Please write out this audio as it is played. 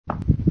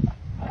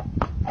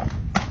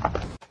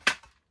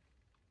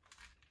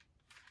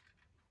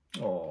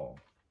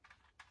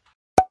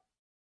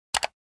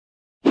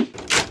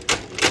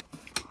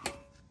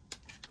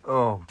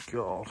Oh,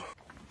 God.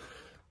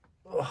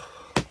 Ugh.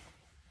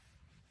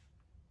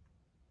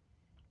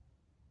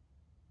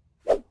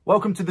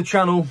 Welcome to the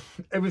channel.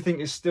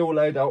 Everything is still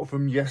laid out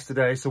from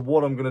yesterday. So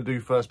what I'm going to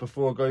do first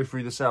before I go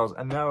through the sales,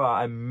 and there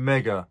are a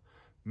mega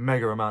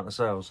amount of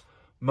sales.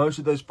 Most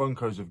of those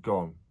Funkos have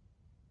gone,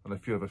 and a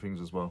few other things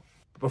as well.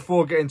 But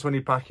before getting to any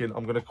packing,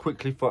 I'm going to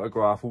quickly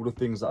photograph all the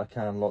things that I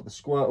can. Like the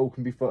Squirtle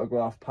can be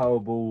photographed,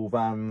 Powerball,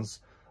 Vans,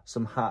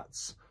 some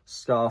hats,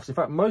 scarves. In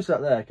fact, most of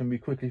that there can be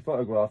quickly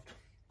photographed,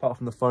 apart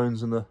from the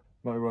phones and the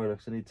Motorola,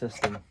 because I need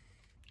testing.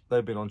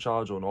 They've been on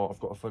charge or not. I've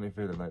got a funny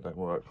feeling they don't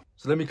work.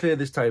 So let me clear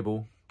this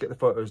table, get the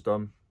photos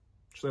done.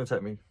 It's going to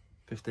take me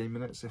 15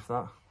 minutes, if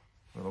that.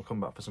 And I'll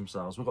come back for some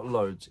sales. We've got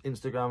loads.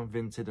 Instagram,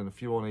 Vinted, and a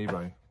few on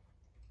eBay.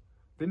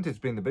 Vinted's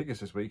been the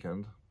biggest this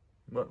weekend.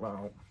 Work that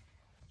out.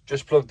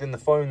 Just plugged in the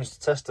phones to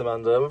test them,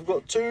 and we've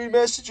got 2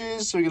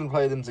 messages, so we're going to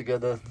play them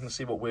together and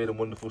see what weird and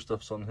wonderful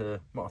stuff's on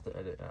here. Might have to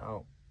edit it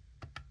out.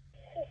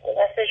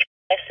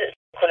 Message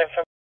calling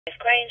from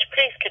Grange.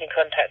 Please can you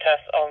contact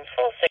us on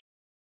 46.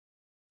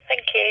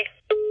 Thank you.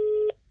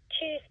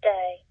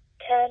 Tuesday,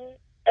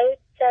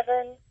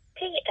 10:07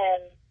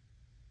 p.m.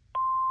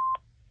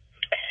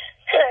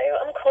 Hello,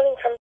 I'm calling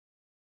from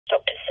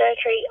Doctor's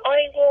Surgery.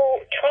 I will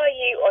try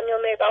you on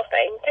your mobile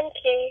phone. Thank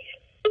you.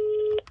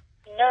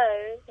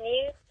 No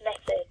new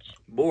message.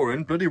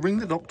 Boring. Bloody ring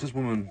the doctor's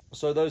woman.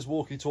 So those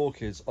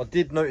walkie-talkies, I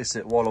did notice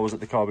it while I was at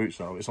the car boot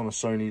sale. It's on a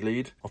Sony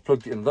lead. I've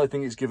plugged it in. I don't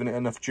think it's giving it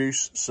enough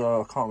juice,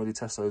 so I can't really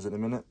test those at the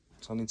minute.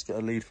 So I need to get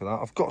a lead for that.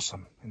 I've got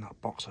some in that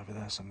box over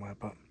there somewhere,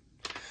 but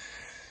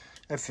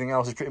everything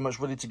else is pretty much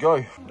ready to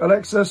go.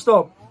 Alexa,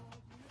 stop.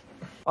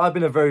 I've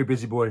been a very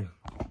busy boy.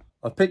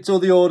 I've picked all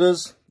the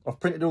orders, I've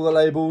printed all the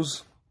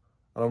labels,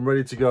 and I'm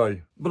ready to go.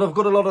 But I've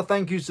got a lot of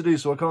thank yous to do,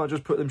 so I can't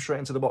just put them straight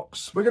into the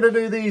box. We're going to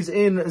do these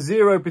in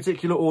zero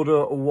particular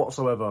order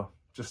whatsoever.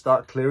 Just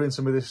start clearing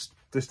some of this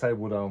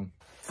table down.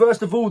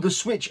 First of all, the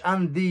Switch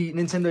and the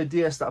Nintendo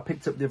DS that I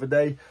picked up the other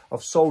day.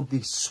 I've sold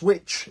the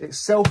Switch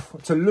itself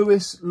to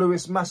Lewis.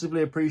 Lewis,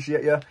 massively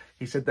appreciate you.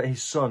 He said that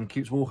his son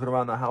keeps walking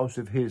around the house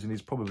with his, and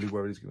he's probably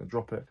worried he's going to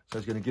drop it. So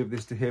he's going to give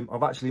this to him.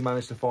 I've actually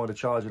managed to find a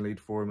charging lead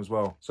for him as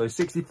well. So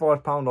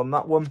 £65 on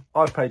that one.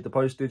 I paid the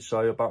postage,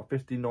 so about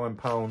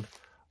 £59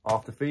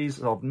 after fees.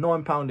 So I've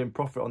 £9 in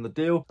profit on the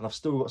deal, and I've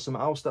still got some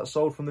else that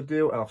sold from the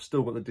deal, and I've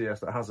still got the DS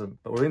that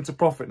hasn't. But we're into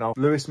profit now.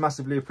 Lewis,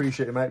 massively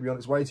appreciate it, mate. Be on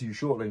its way to you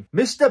shortly.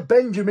 Mr.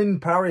 Benjamin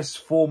Paris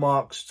 4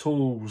 Marks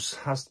Tools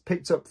has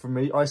picked up from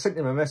me. I sent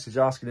him a message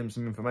asking him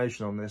some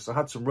information on this. I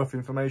had some rough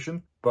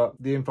information, but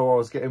the info I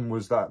was getting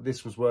was that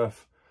this was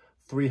worth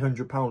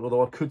 £300,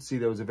 although I could see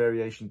there was a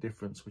variation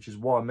difference, which is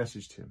why I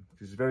messaged him.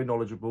 He's very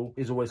knowledgeable.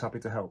 He's always happy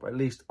to help. At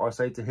least I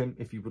say to him,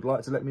 if you would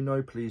like to let me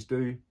know, please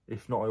do.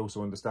 If not, I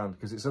also understand,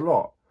 because it's a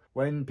lot.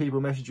 When people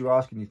message you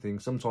asking you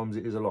things, sometimes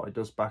it is a lot. It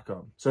does back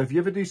up. So if you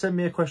ever do send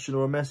me a question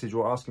or a message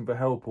or asking for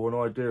help or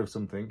an idea of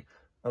something,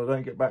 and I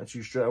don't get back to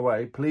you straight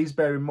away, please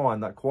bear in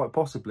mind that quite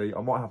possibly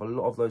I might have a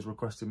lot of those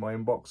requests in my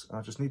inbox, and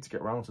I just need to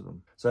get around to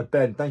them. So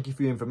Ben, thank you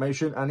for your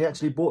information. And he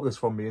actually bought this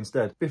from me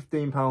instead.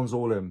 £15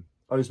 all in.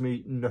 Owes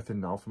me nothing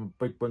now from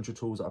a big bunch of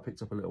tools that I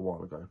picked up a little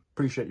while ago.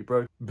 Appreciate you,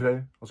 bro.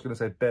 I was going to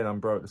say Ben and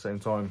bro at the same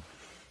time.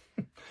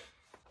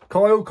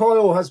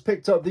 Kyle has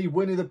picked up the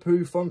Winnie the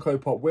Pooh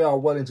Funko Pop. We are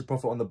well into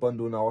profit on the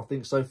bundle now. I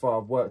think so far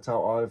I've worked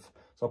out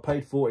so I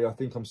paid 40. I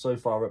think I'm so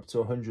far up to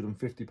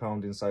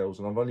 £150 in sales,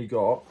 and I've only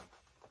got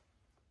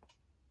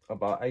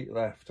about 8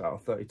 left out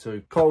of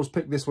 32. Kyle's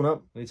picked this one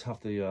up. I need to have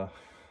the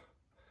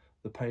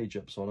page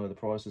up so I know the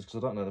prices,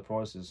 because I don't know the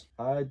prices.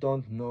 I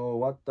don't know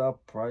what the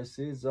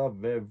prices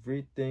of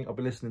everything. I've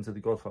been listening to the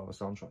Godfather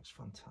soundtrack. It's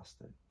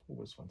fantastic.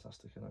 Always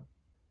fantastic, you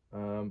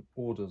know.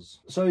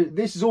 Orders. So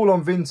this is all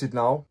on Vinted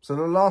now. So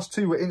the last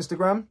 2 were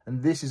Instagram,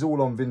 and this is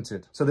all on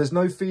Vinted. So there's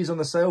no fees on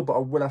the sale, but I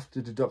will have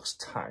to deduct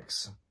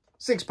tax.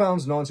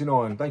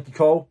 £6.99. Thank you,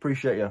 Cole.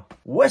 Appreciate you.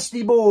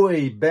 Westy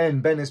boy,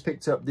 Ben. Ben has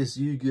picked up this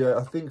Yu-Gi-Oh!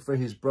 I think for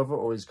his brother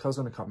or his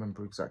cousin. I can't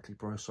remember exactly,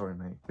 bro. Sorry,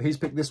 mate. But he's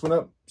picked this one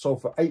up.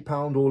 Sold for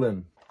 £8 all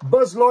in.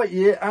 Buzz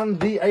Lightyear and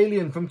the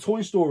Alien from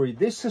Toy Story.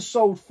 This has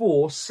sold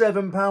for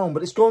 £7,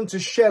 but it's gone to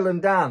Shell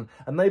and Dan,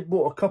 and they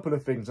bought a couple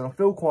of things, and I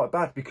feel quite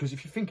bad because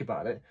if you think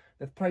about it,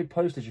 they've paid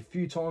postage a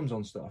few times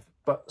on stuff.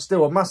 But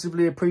still, I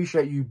massively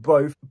appreciate you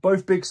both.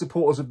 Both big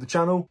supporters of the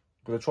channel.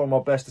 I'm going to try my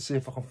best to see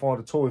if I can find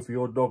a toy for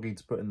your doggy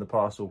to put in the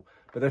parcel.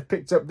 But they've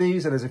picked up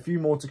these, and there's a few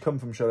more to come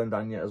from Shell and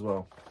Dan yet as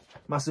well.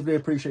 Massively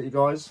appreciate you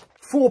guys.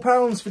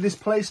 £4 for this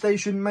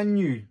PlayStation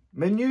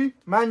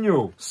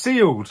manual.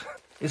 Sealed.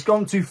 It's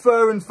gone to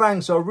Fur and Fang,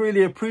 so I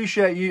really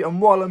appreciate you.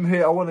 And while I'm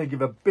here, I want to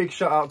give a big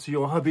shout out to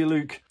your hubby,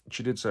 Luke.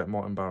 She did say it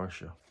might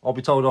embarrass you. I'll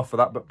be told off for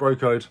that, but bro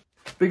code.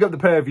 Big up the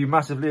pair of you.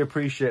 Massively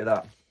appreciate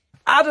that.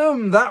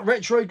 Adam, that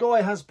retro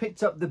guy, has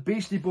picked up the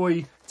Beastie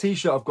Boy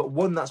t-shirt. I've got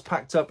one that's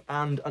packed up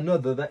and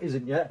another that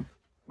isn't yet.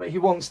 But he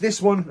wants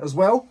this one as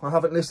well. I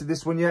haven't listed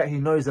this one yet. He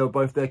knows they were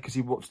both there because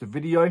he watched the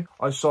video.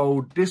 I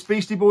sold this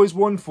Beastie Boys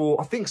one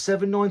for, I think,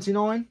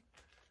 £7.99.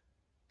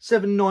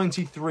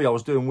 £7.93. I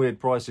was doing weird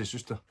prices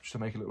just to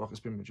make it look like it's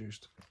been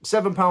reduced.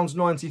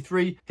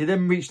 £7.93. He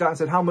then reached out and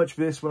said, how much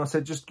for this? When I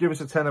said, just give us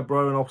a tenner,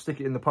 bro, and I'll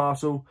stick it in the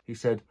parcel. He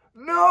said,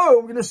 no,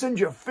 I'm going to send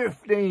you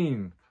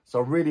 15. So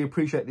I really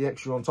appreciate the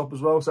extra on top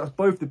as well. So that's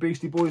both the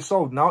Beastie Boys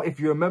sold. Now, if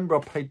you remember, I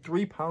paid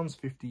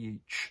 £3.50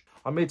 each.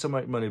 I made some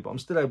money, but I'm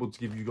still able to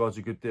give you guys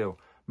a good deal.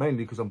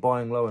 Mainly because I'm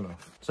buying low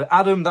enough. So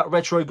Adam, that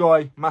retro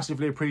guy,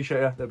 massively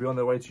appreciate it. They'll be on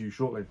their way to you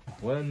shortly.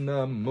 When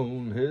the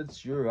moon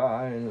hits your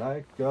eye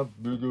like a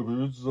bigger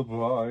piece of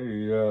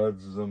pie,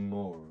 adds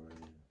amore.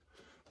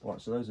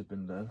 Right, so those have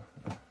been done.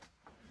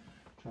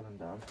 Shell and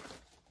Dan.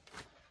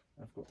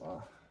 I've got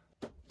that.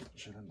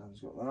 Shell and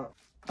Dan's got that.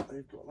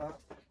 They've got that.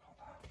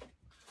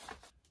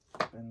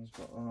 Ben's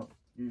got that.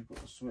 You've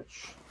got the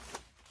switch.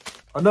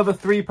 Another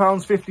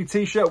 £3.50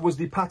 t-shirt was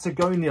the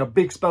Patagonia.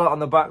 Big spell out on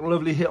the back,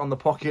 lovely hit on the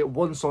pocket.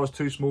 One size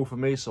too small for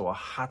me, so I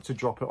had to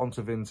drop it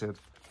onto Vinted.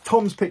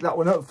 Tom's picked that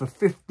one up for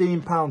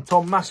 £15.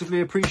 Tom, massively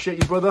appreciate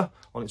you, brother.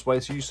 On its way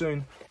to you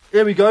soon.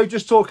 Here we go,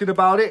 just talking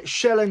about it.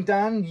 Shell and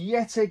Dan,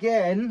 yet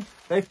again,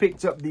 they've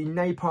picked up the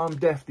Napalm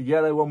Death, the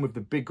yellow one with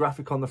the big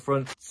graphic on the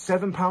front.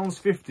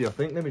 £7.50, I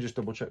think. Let me just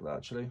double check that,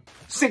 actually.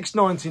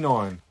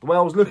 £6.99. The way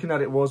I was looking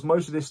at it was,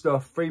 most of this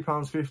stuff,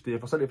 £3.50.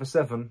 If I sell it for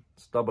 £7,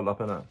 it's double up,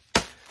 innit?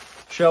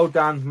 Shell,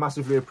 Dan,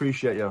 massively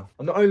appreciate you.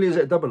 And not only is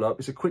it a double up,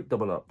 it's a quick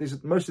double up.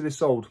 Most of this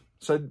sold.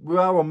 So we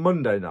are on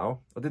Monday now.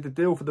 I did the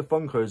deal for the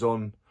Funkos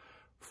on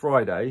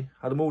Friday.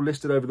 Had them all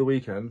listed over the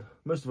weekend.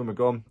 Most of them are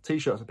gone.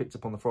 T-shirts I picked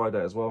up on the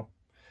Friday as well.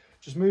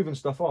 Just moving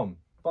stuff on.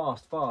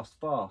 Fast, fast,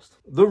 fast.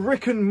 The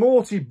Rick and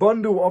Morty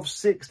bundle of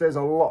 6. There's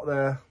a lot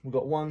there. We've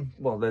got one.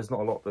 Well, there's not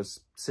a lot.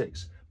 There's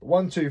 6. But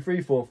 1, 2,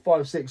 3, 4,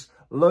 5, 6.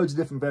 Loads of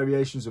different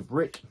variations of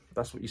Rick.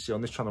 That's what you see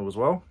on this channel as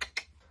well.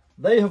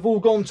 They have all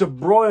gone to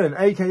Brian,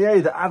 aka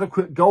the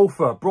Adequate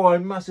Golfer.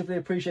 Brian, massively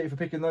appreciate you for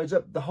picking those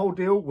up. The whole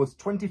deal was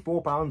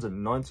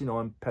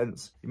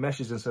 £24.99. He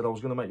messaged and said I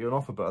was going to make you an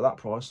offer, but at that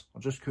price, I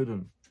just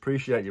couldn't.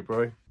 Appreciate you,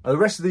 bro. The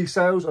rest of these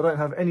sales, I don't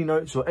have any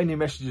notes or any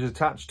messages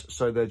attached,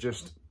 so they're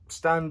just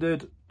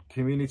standard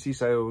community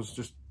sales,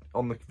 just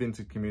on the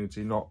Vinted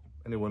community, not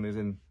anyone who's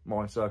in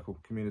my circle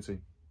community,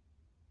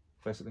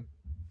 basically.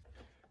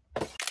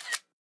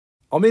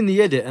 I'm in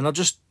the edit and I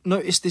just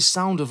noticed this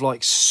sound of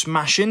like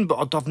smashing, but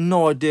I have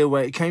no idea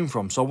where it came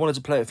from. So I wanted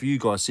to play it for you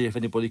guys, see if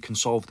anybody can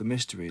solve the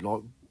mystery.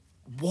 Like,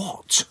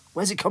 what?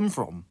 Where's it come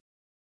from?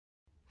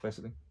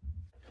 Basically.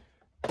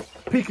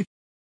 Pikachu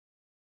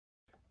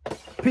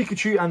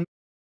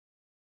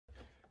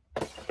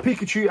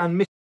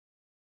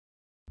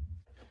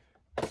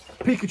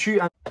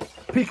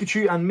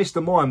and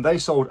Mr. Mime, they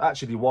sold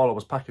actually while I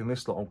was packing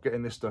this lot. I'm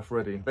getting this stuff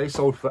ready. They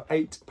sold for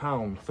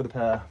 £8 for the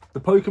pair. The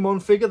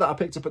Pokemon figure that I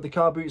picked up at the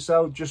car boot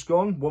sale, just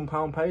gone,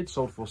 £1 paid,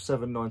 sold for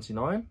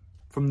 £7.99.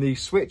 From the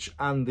Switch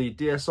and the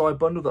DSi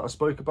bundle that I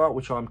spoke about,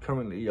 which I'm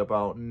currently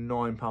about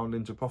 £9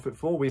 into profit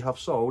for, we have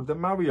sold the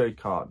Mario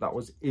Kart that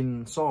was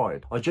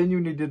inside. I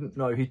genuinely didn't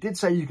know. He did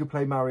say you could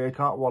play Mario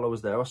Kart while I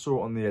was there. I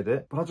saw it on the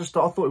edit, but I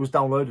thought it was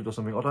downloaded or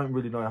something. I don't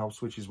really know how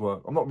Switches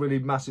work. I'm not really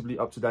massively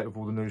up to date with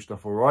all the new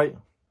stuff, all right?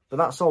 But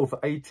that sold for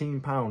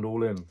 £18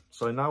 all in.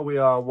 So now we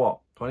are,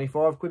 what,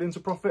 25 quid into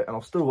profit? And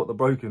I've still got the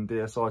broken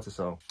DSi to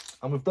sell.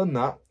 And we've done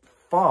that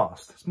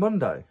fast. It's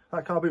Monday.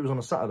 That car boot was on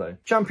a Saturday.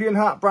 Champion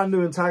hat, brand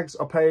new and tags.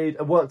 I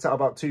worked out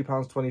about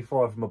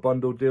 £2.25 from a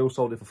bundle deal.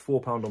 Sold it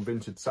for £4 on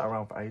Vinted. Sat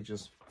around for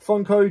ages.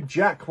 Funko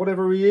Jack,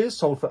 whatever he is,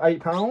 sold for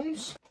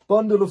 £8.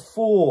 Bundle of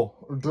 4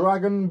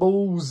 Dragon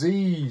Ball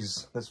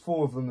Z's. There's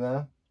 4 of them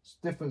there. It's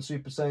different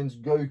Super Saiyans,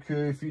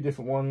 Goku, a few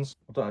different ones.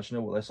 I don't actually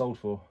know what they sold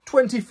for.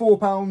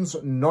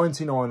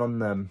 £24.99 on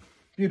them.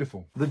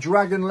 Beautiful. The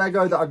Dragon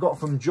Lego that I got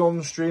from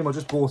John's stream, I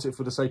just bought it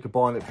for the sake of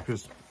buying it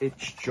because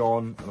it's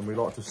John and we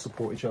like to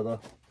support each other.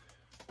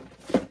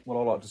 Well,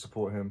 I like to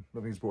support him.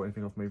 Nothing's bought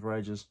anything off me for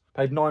ages.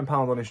 Paid £9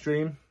 on his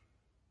stream,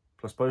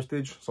 plus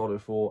postage. Sold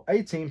it for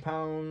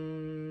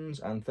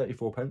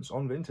 £18.34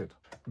 on Vinted.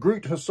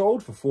 Groot has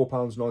sold for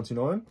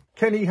 £4.99.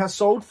 Kenny has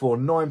sold for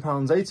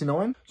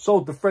 £9.89.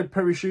 Sold the Fred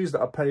Perry shoes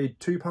that I paid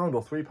 £2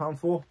 or £3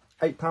 for.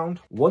 £8.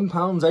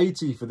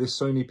 £1.80 for this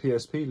Sony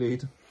PSP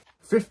lead.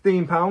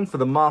 £15 for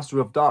the Master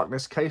of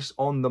Darkness case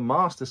on the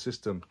Master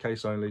System.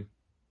 Case only.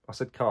 I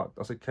said cart.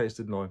 I said case,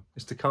 didn't I?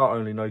 It's the cart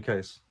only, no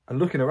case. And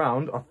looking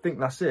around, I think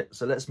that's it.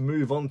 So let's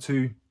move on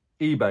to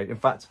eBay. In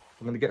fact,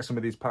 I'm going to get some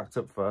of these packed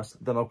up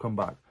first. Then I'll come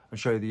back and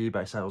show you the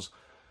eBay sales.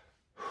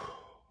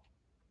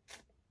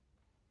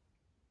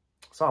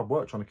 It's hard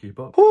work trying to keep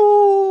up.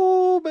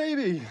 Oh,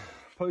 baby.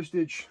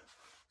 Postage,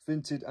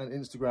 Vinted and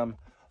Instagram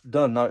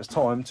done. Now it's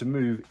time to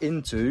move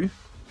into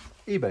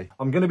eBay.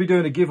 I'm going to be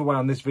doing a giveaway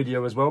on this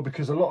video as well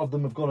because a lot of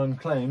them have gone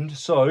unclaimed,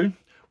 so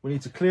we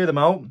need to clear them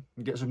out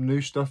and get some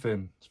new stuff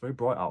in. It's very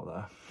bright out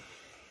there.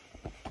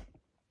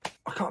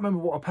 I can't remember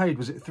what I paid.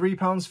 Was it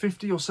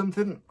 £3.50 or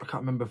something? I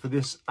can't remember for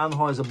this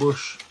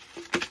Anheuser-Busch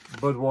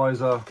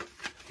Budweiser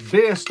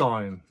beer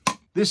stein.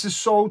 This is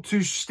sold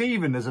to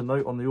Stephen. There's a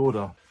note on the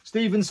order.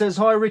 Stephen says,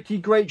 hi Ricky,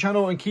 great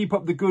channel and keep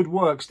up the good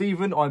work.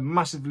 Stephen, I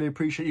massively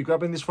appreciate you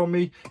grabbing this from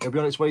me. It'll be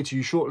on its way to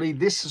you shortly.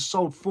 This has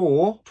sold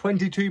for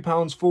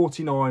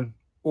 £22.49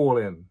 all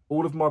in.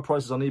 All of my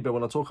prices on eBay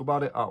when I talk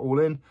about it are all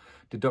in.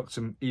 Deduct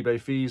some eBay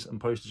fees and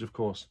postage, of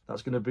course.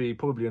 That's going to be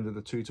probably under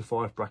the 2 to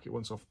 5 bracket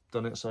once I've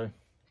done it, so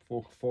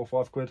 4 or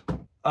 5 quid.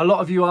 A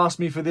lot of you asked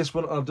me for this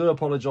one. I do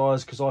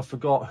apologise because I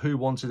forgot who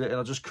wanted it and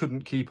I just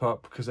couldn't keep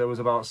up because there was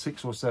about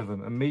 6 or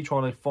 7 and me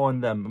trying to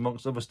find them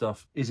amongst other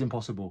stuff is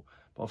impossible.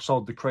 But I've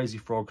sold the Crazy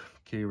Frog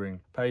keyring.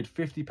 Paid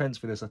 50p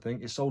for this, I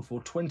think. It sold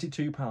for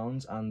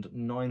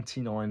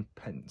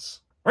 £22.99.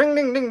 Ring,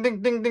 ding, ding,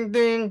 ding, ding, ding,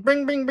 ding.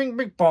 Bing, bing, bing,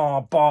 bing,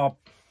 bob, bob.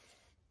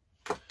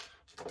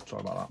 Sorry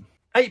about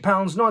that.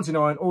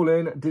 £8.99 all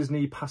in.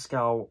 Disney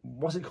Pascal.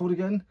 What's it called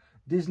again?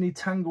 Disney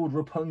Tangled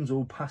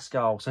Rapunzel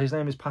Pascal. So his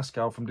name is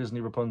Pascal from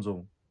Disney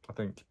Rapunzel, I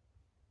think.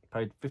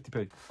 Paid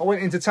 50p. I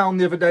went into town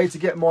the other day to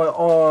get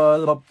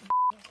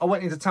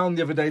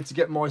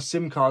my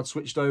SIM card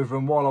switched over,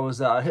 and while I was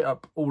there, I hit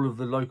up all of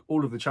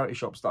the charity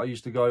shops that I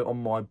used to go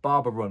on my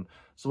barber run.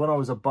 So when I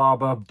was a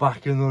barber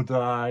back in the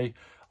day,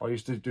 I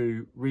used to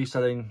do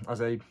reselling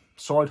as a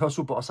side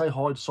hustle, but I say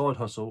side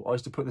hustle. I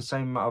used to put the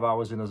same amount of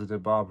hours in as I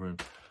did barbering.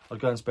 I'd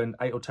go and spend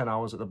 8 or 10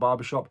 hours at the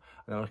barber shop,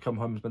 and then I'd come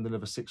home and spend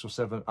another 6 or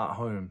 7 at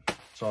home.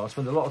 So I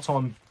spent a lot of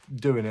time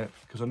doing it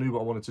because I knew what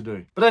I wanted to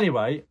do. But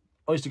anyway,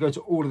 I used to go to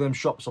all of them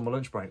shops on my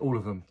lunch break, all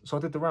of them. So I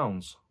did the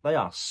rounds. They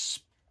are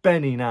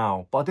spenny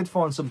now, but I did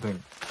find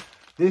something.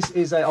 This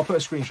is I'll put a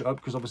screenshot up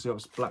because obviously I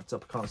was blacked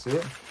up, I can't see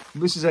it.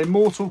 This is a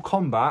Mortal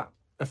Kombat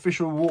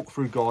official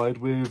walkthrough guide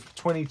with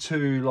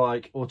 22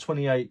 or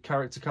 28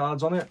 character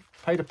cards on it.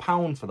 Paid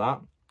 £1 for that.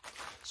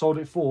 Sold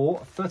it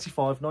for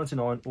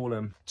 £35.99 all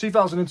in.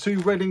 2002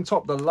 Reading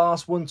top, the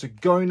last one to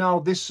go now.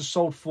 This is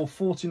sold for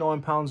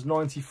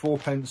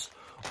 £49.94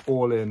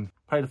 all in.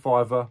 Paid a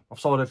 £5. I've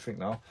sold everything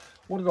now.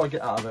 What did I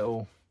get out of it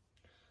all?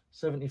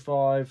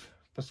 75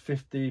 plus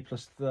 50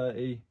 plus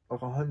 30,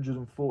 like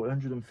 140,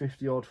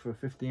 150 odd for a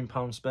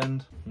 £15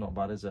 spend. Not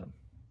bad, is it?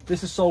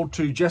 This is sold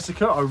to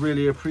Jessica. I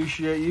really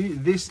appreciate you.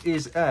 This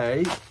is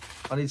I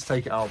need to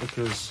take it out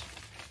because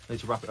I need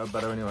to wrap it up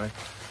better anyway.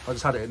 I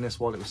just had it in this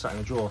while it was sat in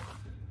a drawer.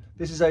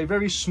 This is a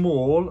very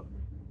small,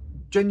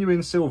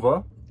 genuine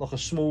silver, like a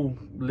small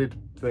lid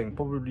thing,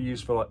 probably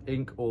used for like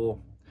ink or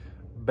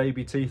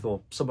baby teeth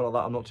or something like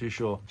that, I'm not too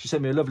sure. She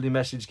sent me a lovely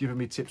message giving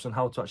me tips on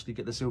how to actually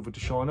get the silver to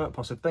shine up.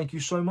 I said, thank you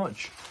so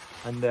much.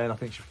 And then I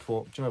think she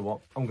thought, do you know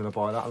what? I'm going to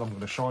buy that and I'm going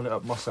to shine it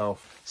up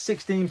myself.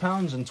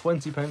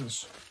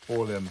 £16.20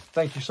 all in.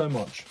 Thank you so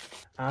much.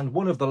 And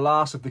one of the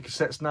last of the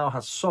cassettes now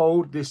has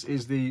sold. This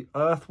is the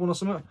Earth one or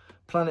something.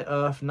 Planet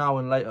Earth Now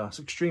and Later. It's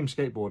extreme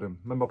skateboarding.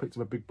 Remember I picked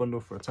up a big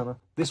bundle for a tenner.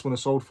 This one is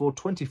sold for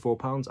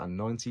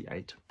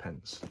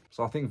 £24.98.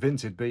 So I think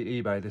Vinted beat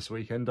eBay this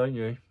weekend, don't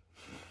you?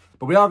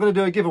 But we are going to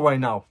do a giveaway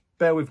now.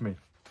 Bear with me.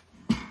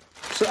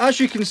 So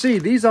as you can see,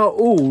 these are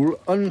all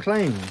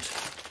unclaimed.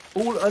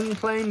 All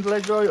unclaimed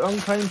Lego,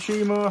 unclaimed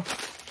Chima,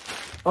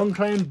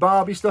 unclaimed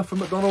Barbie stuff from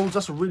McDonald's.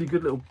 That's a really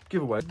good little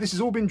giveaway. This has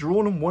all been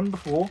drawn and won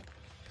before.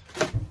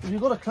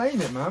 You've got to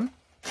claim it, man.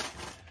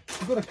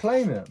 You've got to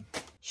claim it.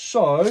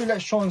 So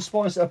let's try and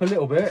spice it up a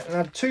little bit and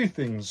add 2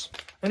 things.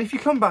 And if you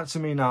come back to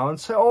me now and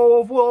say,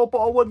 oh, well, but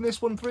I won this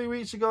one 3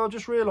 weeks ago, I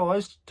just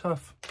realised.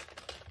 Tough.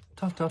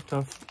 Tough, tough,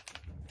 tough.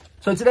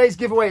 So today's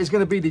giveaway is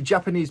going to be the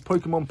Japanese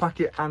Pokemon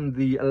packet and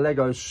the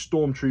Lego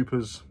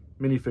Stormtroopers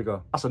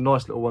minifigure. That's a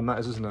nice little one, that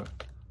is, isn't it?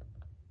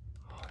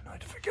 Oh,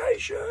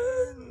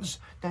 notifications.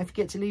 Don't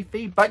forget to leave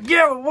feedback.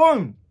 Yeah, it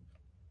won't.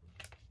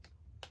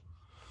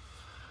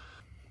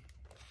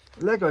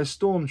 Lego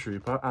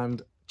Stormtrooper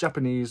and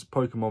Japanese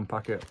Pokemon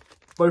packet.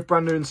 Both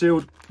brand new and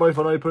sealed, both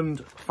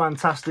unopened.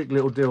 Fantastic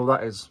little deal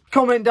that is.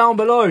 Comment down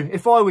below.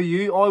 If I were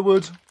you, I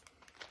would.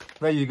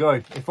 There you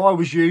go. If I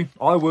was you,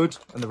 I would.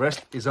 And the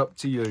rest is up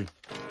to you.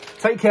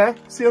 Take care.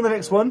 See you on the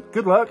next one.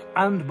 Good luck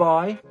and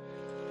bye.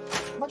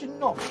 Imagine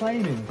not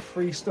claiming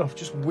free stuff.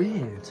 Just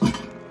weird.